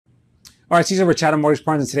All right, Cesar, we're Chatham Mortgage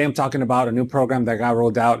Partners, and today I'm talking about a new program that got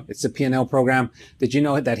rolled out. It's the Pnl program. Did you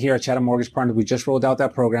know that here at Chatham Mortgage Partners, we just rolled out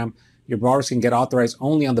that program? Your borrowers can get authorized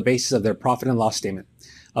only on the basis of their profit and loss statement.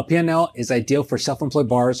 A Pnl is ideal for self-employed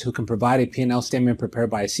borrowers who can provide a Pnl statement prepared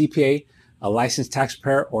by a CPA, a licensed tax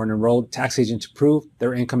preparer, or an enrolled tax agent to prove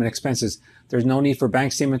their income and expenses. There's no need for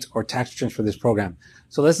bank statements or tax returns for this program.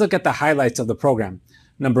 So let's look at the highlights of the program.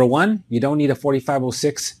 Number one, you don't need a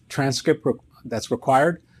 4506 transcript that's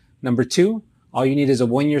required. Number two, all you need is a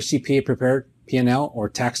one-year CPA prepared Pnl or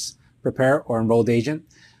tax preparer or enrolled agent.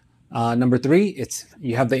 Number three,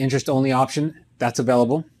 you have the interest-only option that's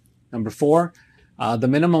available. Number four, the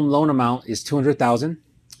minimum loan amount is $200,000.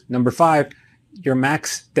 Number five, your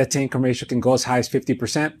max debt-to-income ratio can go as high as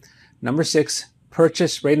 50%. Number six,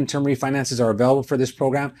 purchase, rate, and term refinances are available for this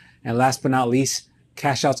program. And last but not least,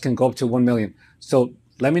 cash outs can go up to $1 million. So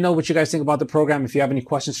let me know what you guys think about the program. If you have any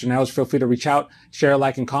questions for now, feel free to reach out, share,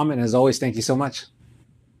 like, and comment. And as always, thank you so much.